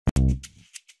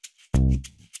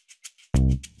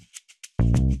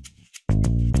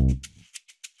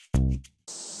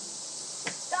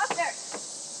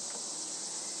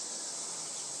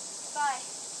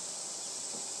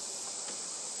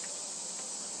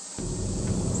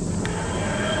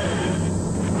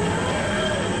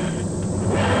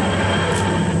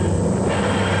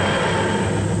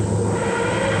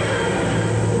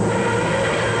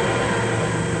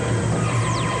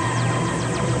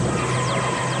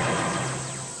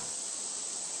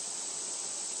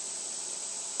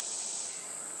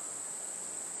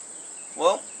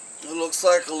Well, it looks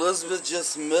like Elizabeth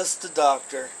just missed the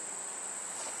doctor.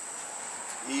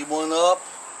 He went up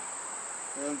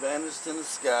and vanished in the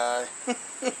sky.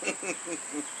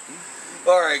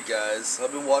 Alright guys,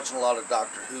 I've been watching a lot of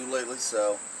Doctor Who lately,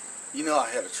 so you know I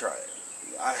had to try it.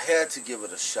 I had to give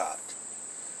it a shot.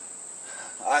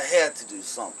 I had to do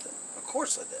something. Of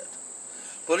course I did.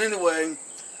 But anyway,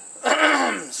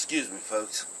 excuse me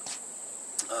folks.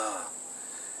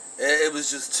 It was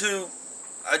just too,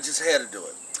 I just had to do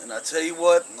it. And I tell you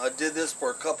what, I did this for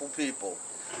a couple people.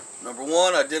 Number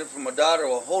one, I did it for my daughter.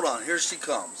 Well, hold on, here she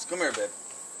comes. Come here, babe.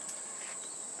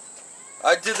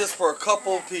 I did this for a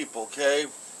couple of people, okay?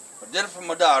 I did it for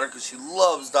my daughter because she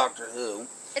loves Doctor Who.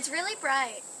 It's really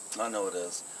bright. I know it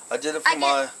is. I did it for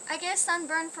I get a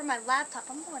sunburn for my laptop.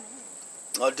 I'm going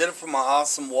in. I did it for my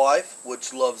awesome wife,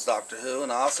 which loves Doctor Who,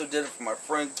 and I also did it for my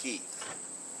friend Keith.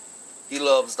 He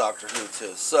loves Doctor Who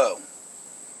too. So,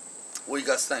 what do you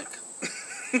guys think?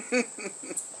 It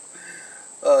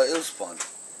was fun.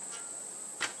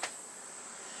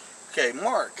 Okay,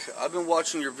 Mark, I've been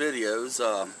watching your videos.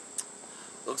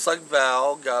 Looks like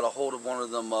Val got a hold of one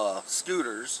of them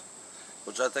scooters,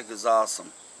 which I think is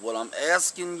awesome. What I'm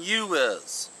asking you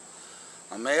is,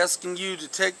 I'm asking you to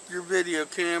take your video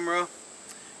camera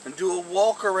and do a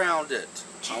walk around it.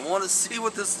 I want to see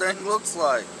what this thing looks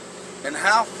like and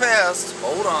how fast.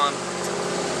 Hold on.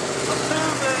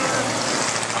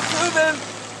 I'm moving.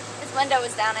 His window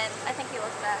was down in. I think he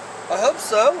looked back. I hope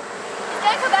so. He's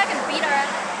gonna come back and beat our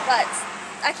butts.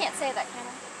 I can't say that, can I?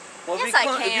 Well, yes, I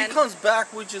can. If he comes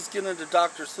back, we just get into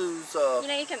Dr. Seuss'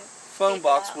 you can phone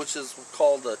box, which is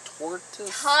called a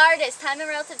tortoise. TARDIS, time and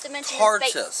relative dimension.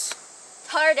 TARDIS.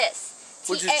 TARDIS.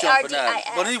 We're just jumping at it.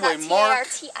 But anyway, Mark.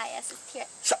 T-I-S is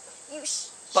T-I-S.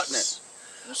 Button it.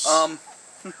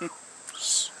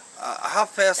 How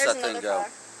fast that thing go?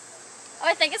 Oh,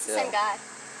 I think it's the same guy.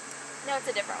 No, it's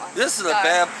a different one. This is a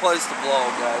bad place to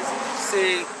vlog, guys. As you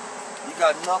see, you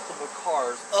got nothing but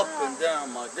cars up and down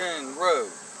my dang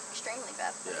road. Extremely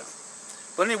bad place. Yeah.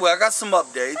 But anyway, I got some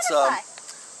updates.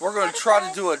 We're going to try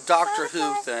to do a Doctor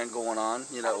Who thing going on,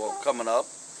 coming up.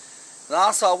 And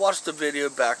also, I watched a video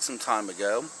back some time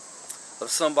ago of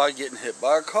somebody getting hit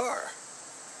by a car.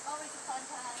 Always a fun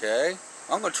time. Okay,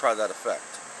 I'm going to try that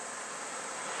effect.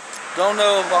 Don't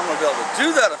know if I'm going to be able to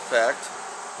do that effect.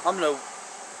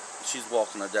 She's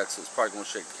walking the deck, so it's probably going to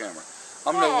shake the camera.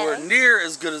 I'm nowhere near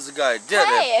as good as the guy who did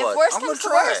it, but I'm going to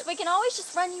try it. We can always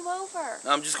just run you over.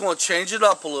 I'm just going to change it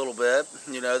up a little bit,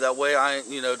 that way I,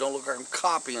 don't look like I'm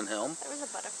copying him. There was a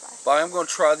butterfly. But I'm going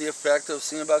to try the effect of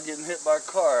seeing about getting hit by a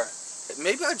car.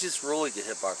 Maybe I just really get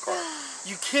hit by a car.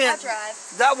 You can't. I'll drive.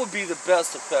 That would be the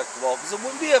best effect of all, because it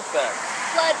wouldn't be an effect.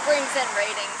 Flood brings in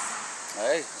ratings.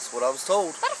 Hey, that's what I was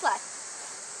told. Butterfly.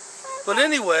 But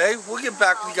anyway, we'll get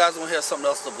back with you guys when we have something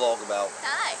else to vlog about.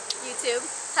 Hi, YouTube.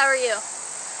 How are you?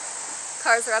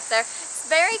 Cars are up there. It's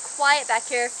very quiet back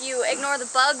here if you ignore the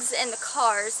bugs in the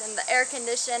cars and the air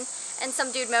condition and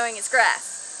some dude mowing his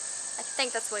grass. I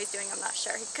think that's what he's doing. I'm not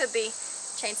sure. He could be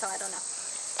chainsaw. I don't know.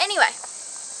 Anyway,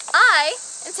 I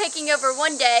am taking over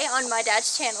one day on my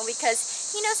dad's channel because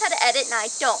he knows how to edit and I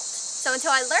don't. So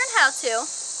until I learn how to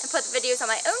and put the videos on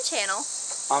my own channel.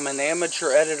 I'm an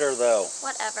amateur editor though.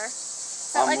 Whatever.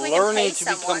 I'm learning to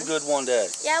become good one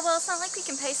day. Yeah, well, it's not like we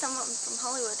can pay someone from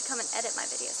Hollywood to come and edit my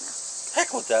videos now.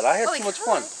 Heck with that. I had too much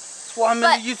fun. That's why I'm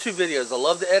into YouTube videos. I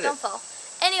love to edit. Don't fall.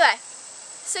 Anyway,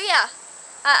 so yeah,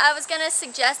 I was going to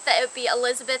suggest that it would be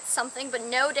Elizabeth something, but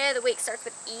no day of the week starts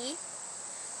with E.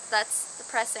 That's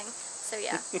depressing. So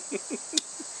yeah.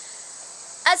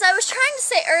 As I was trying to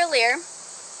say earlier,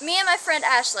 me and my friend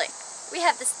Ashley, we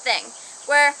have this thing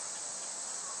where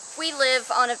we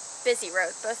live on a busy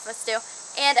road, both of us do.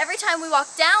 And every time we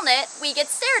walk down it, we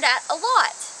get stared at a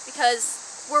lot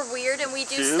because we're weird and we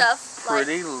do stuff like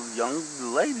pretty young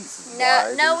ladies.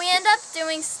 No, we end up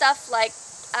doing stuff like,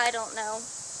 I don't know.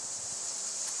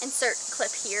 Insert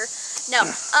clip here. No,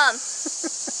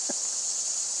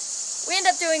 we end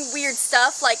up doing weird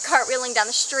stuff like cartwheeling down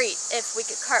the street if we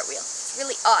could cartwheel. It's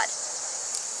really odd.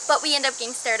 But we end up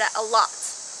getting stared at a lot.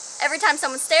 Every time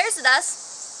someone stares at us,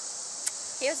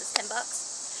 here's us $10.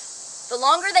 The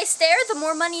longer they stare, the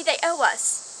more money they owe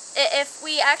us. If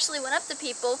we actually went up to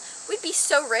people, we'd be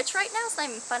so rich right now, it's not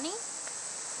even funny.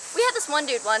 We had this one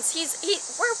dude once,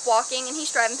 we're walking and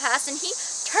he's driving past and he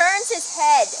turns his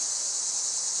head to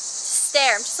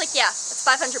stare. I'm just like, yeah, that's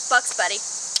 $500, buddy.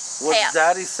 What does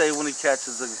Daddy say when he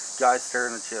catches a guy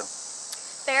staring at you?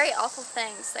 Very awful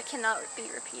things that cannot be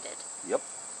repeated. Yep.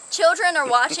 Children are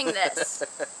watching this.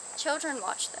 Children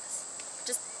watch this.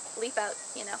 Just leap out,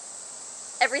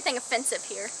 everything offensive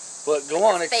here. But go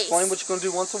on, explain what you're going to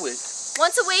do once a week.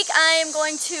 Once a week, I am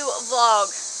going to vlog.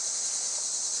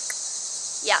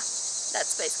 Yeah,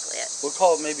 that's basically it. We'll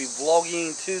call it maybe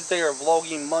Vlogging Tuesday or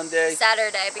Vlogging Monday.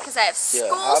 Saturday, because I have school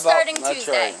how about, starting that's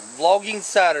Tuesday. Right. Vlogging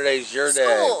Saturday's your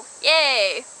day. School,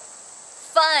 yay.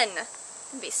 Fun. I'm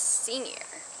gonna be a senior.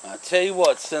 I tell you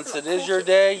what, since it is your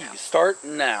day, you start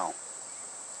now.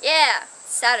 Yeah,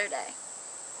 Saturday.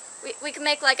 We can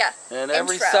make like a And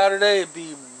every intro. Saturday it'd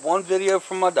be one video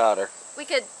from my daughter. We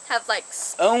could have like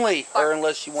Only her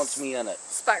unless she wants me in it.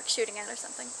 Spark shooting out or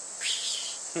something.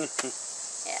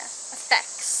 Yeah,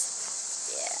 effects.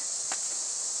 Yeah.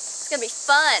 It's gonna be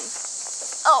fun.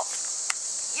 Oh,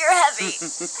 you're heavy.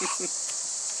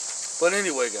 But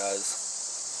anyway,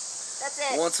 guys.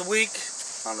 That's it. Once a week,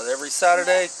 on every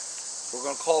Saturday, we're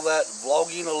going to call that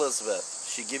Vlogging Elizabeth.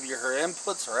 She give you her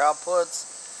inputs, her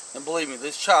outputs, and believe me,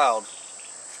 this child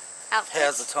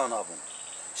has a ton of them.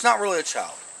 She's not really a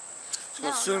child. She's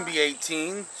going to soon be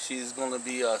 18. She's going to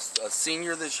be a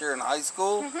senior this year in high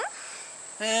school.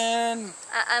 And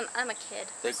I'm a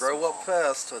kid. they grow up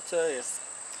fast, I tell you.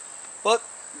 But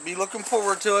be looking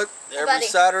forward to it every Buddy,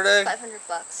 Saturday.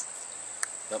 $500.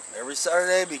 Yep, every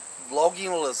Saturday be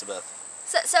Vlogging Elizabeth.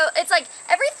 So it's like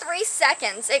every 3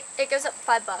 seconds it goes up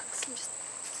 $5. I'm just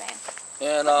saying.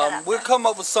 And we'll come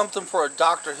up with something for a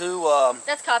Doctor Who.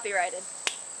 That's copyrighted.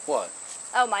 What?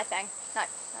 Oh, my thing. Not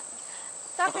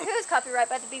Doctor Who is copyrighted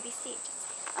by the BBC.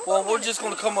 Well, we're just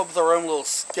going to come up with our own little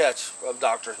sketch of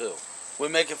Doctor Who. We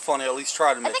make it funny. At least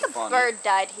try to make it funny. I think a bird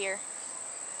died here.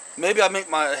 Maybe I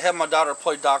have my daughter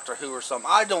play Doctor Who or something.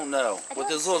 I don't know. With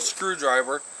his little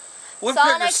screwdriver. We'll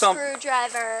figure something. Sonic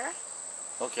screwdriver.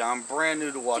 Okay, I'm brand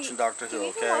new to watching Doctor Who. Do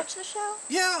you even watch the show?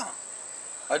 Yeah,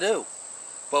 I do.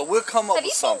 But we'll come up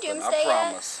with something. Have you seen Doomsday I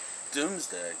promise.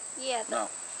 Doomsday? Yeah. No.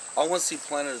 I want to see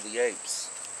Planet of the Apes.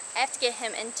 I have to get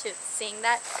him into seeing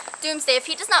that. Doomsday, if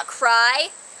he does not cry,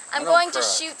 I'm going to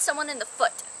shoot someone in the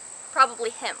foot.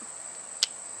 Probably him.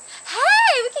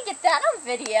 Hey, we can get that on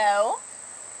video.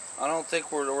 I don't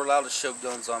think we're allowed to show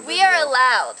guns on video. We are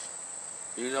allowed.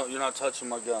 You're not touching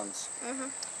my guns.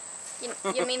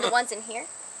 You mean the ones in here?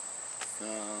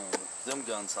 Them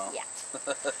guns, huh? Yeah.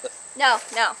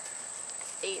 No.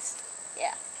 These.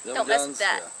 Yeah. Them Don't guns? mess with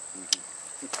that.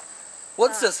 Yeah.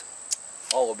 What's this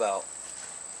all about?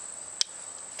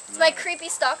 It's my creepy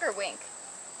stalker wink.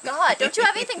 God, don't you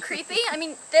have anything creepy? I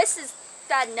mean, this is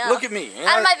bad enough. Look at me.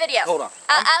 Out of my video. Hold on.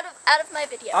 Out of my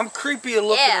video. I'm creepy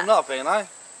looking enough, ain't I?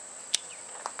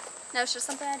 No, it's just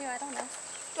something I do. I don't know.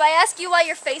 Do I ask you why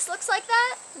your face looks like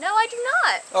that? No, I do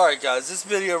not. Alright, guys. This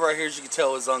video right here, as you can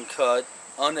tell, is uncut,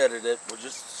 unedited. We're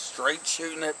just straight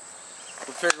shooting it.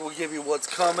 We figure we'll give you what's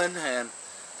coming. And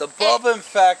the Bubba and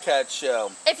Fat Cat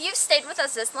Show. If you've stayed with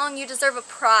us this long, you deserve a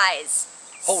prize.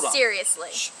 Hold on. Seriously.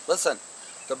 Shh, listen.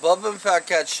 The Bubba and Fat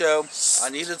Cat Show. I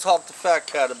need to talk to Fat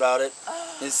Cat about it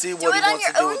and see what he wants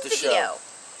to do with the show.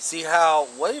 See how,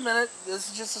 wait a minute, this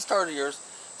is just the start of yours.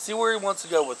 See where he wants to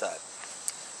go with that.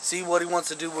 See what he wants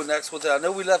to do next with that. I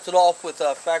know we left it off with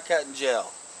Fat Cat in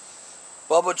jail.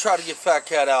 Bubba tried to get Fat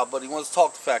Cat out, but he wants to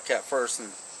talk to Fat Cat first and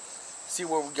see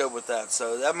where we go with that.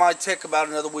 So that might take about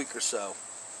another week or so.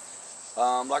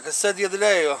 Like I said the other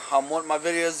day, I'm wanting my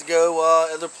videos to go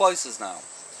other places now.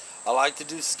 I like to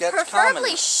do sketch comedy.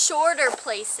 Preferably shorter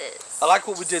places. I like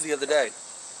what we did the other day.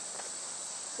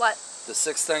 What? The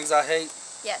 6 things I hate.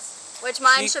 Yes. Which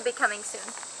mine should be coming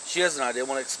soon. She has an idea.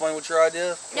 Want to explain what your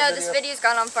idea? No, this video's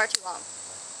gone on far too long.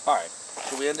 Alright.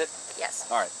 Should we end it? Yes.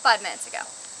 Alright. 5 minutes ago.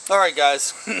 Alright,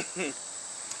 guys.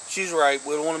 She's right.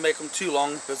 We don't want to make them too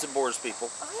long because it bores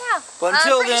people. Oh, yeah. But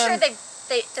until I'm pretty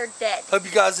sure they're dead. Hope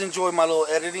you guys enjoyed my little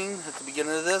editing at the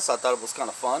beginning of this. I thought it was kind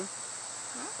of fun.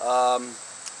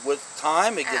 With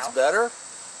time, it gets better.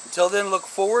 Until then, look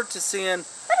forward to seeing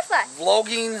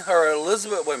vlogging or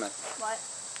Elizabeth. Wait a minute. What?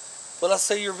 What'd I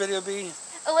say your video be?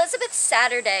 Elizabeth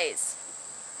Saturdays.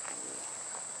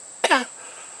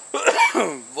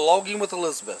 Vlogging with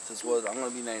Elizabeth is what I'm going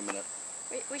to be naming it.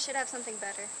 We should have something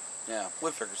better. Yeah,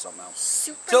 we'll figure something out.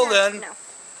 Till then,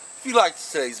 if you liked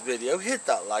today's video, hit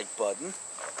that like button.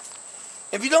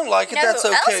 If you don't like it, that's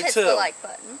okay who else hits too. the like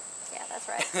button? Yeah, that's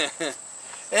right.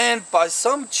 And by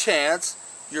some chance,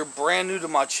 you're brand new to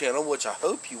my channel, which I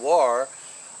hope you are.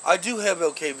 I do have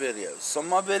okay videos.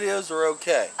 Some of my videos are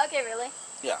okay. Okay, really?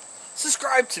 Yeah.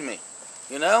 Subscribe to me,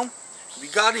 you know? If you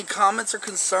got any comments or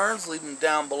concerns, leave them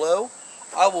down below.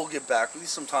 I will get back with you.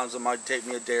 Sometimes it might take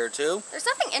me a day or two. There's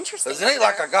nothing interesting. Because it ain't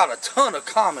like I got a ton of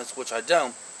comments, which I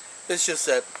don't. It's just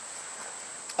that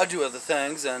I do other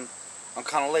things and I'm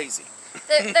kind of lazy.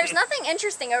 There's nothing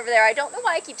interesting over there. I don't know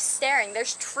why I keep staring.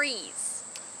 There's trees.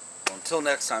 Well, until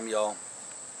next time, y'all.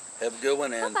 Have a good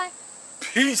one and Bye-bye.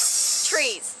 peace.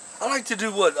 Trees. I like to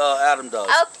do what Adam does.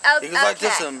 He goes like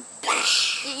this and...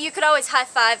 You could always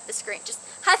high-five the screen. Just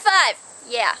high-five.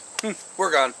 Yeah.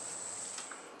 We're gone.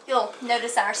 You'll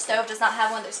notice that our stove does not have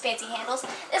one of those fancy handles.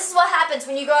 This is what happens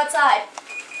when you go outside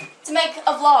to make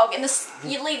a vlog and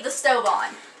you leave the stove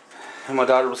on. And my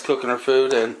daughter was cooking her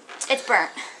food and... It's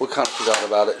burnt. We kind of forgot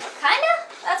about it. Kinda?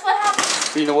 That's what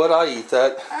happens. You know what? I eat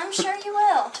that. I'm sure you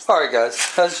will. Alright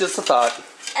guys, that's just a thought.